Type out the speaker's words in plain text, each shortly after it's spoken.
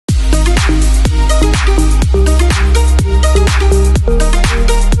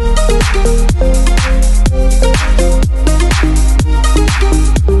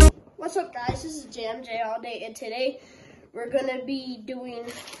today we're gonna be doing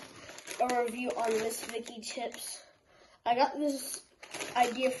a review on Miss Vickie chips. I got this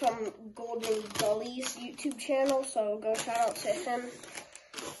idea from Golden Gully's YouTube channel, so go shout out to him.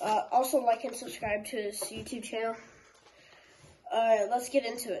 Also like and subscribe to his YouTube channel. Let's get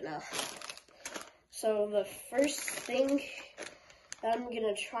into it now. So the first thing that I'm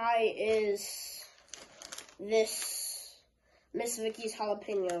gonna try is this Miss Vickie's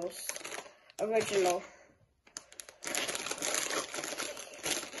Jalapenos Original.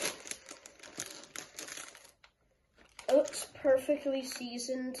 Oh, it's perfectly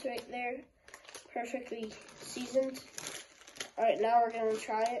seasoned right there. Perfectly seasoned. Alright, now we're gonna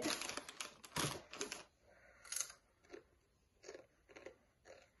try it.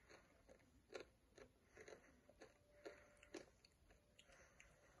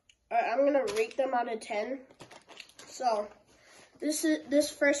 Alright, I'm gonna rate them out of 10. So,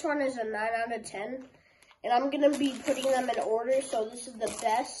 this first one is a 9 out of 10. And I'm gonna be putting them in order, so this is the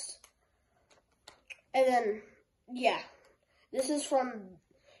best. And then, yeah. This is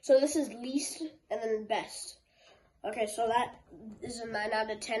least and then best. Okay, so that is a 9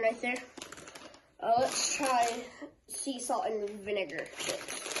 out of 10 right there. Let's try sea salt and vinegar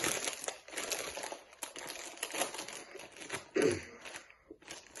chips.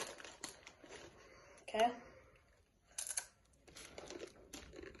 Okay.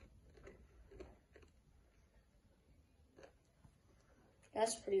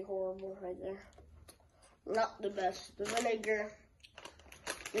 That's pretty horrible right there. Not the best. The vinegar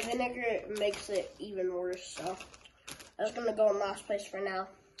makes it even worse, so that's gonna go in last place for now.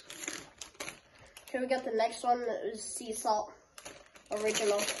 Okay, we got the next one, is sea salt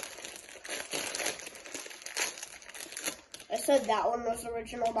original. I said that one was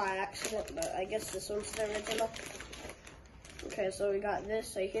original by accident, but I guess this one's the original. Okay, so we got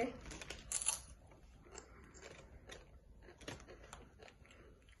this right here.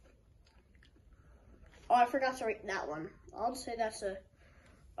 Oh, I forgot to rate that one. I'll say that's a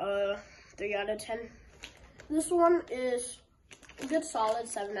 3 out of 10. This one is a good solid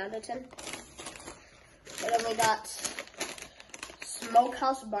 7 out of 10. And then we got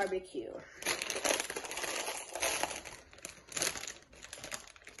Smokehouse Barbecue.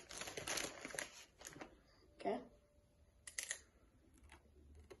 Okay.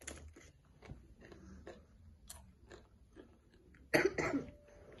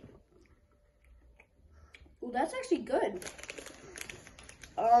 Ooh, that's actually good.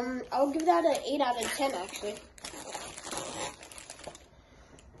 I'll give that an 8 out of 10 actually.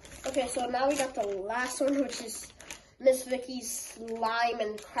 Okay, so now we got the last one, which is Miss Vickie's Lime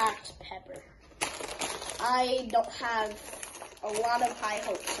and Cracked Pepper. I don't have a lot of high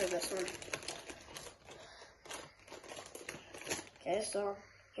hopes for this one. Okay, so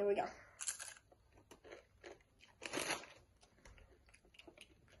here we go.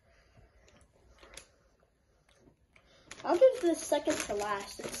 I'll give this second to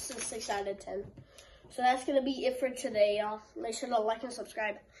last. It's a 6 out of 10. So that's going to be it for today, y'all. Make sure to like and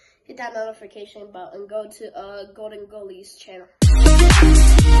subscribe. Hit that notification bell and go to Golden Gully's channel.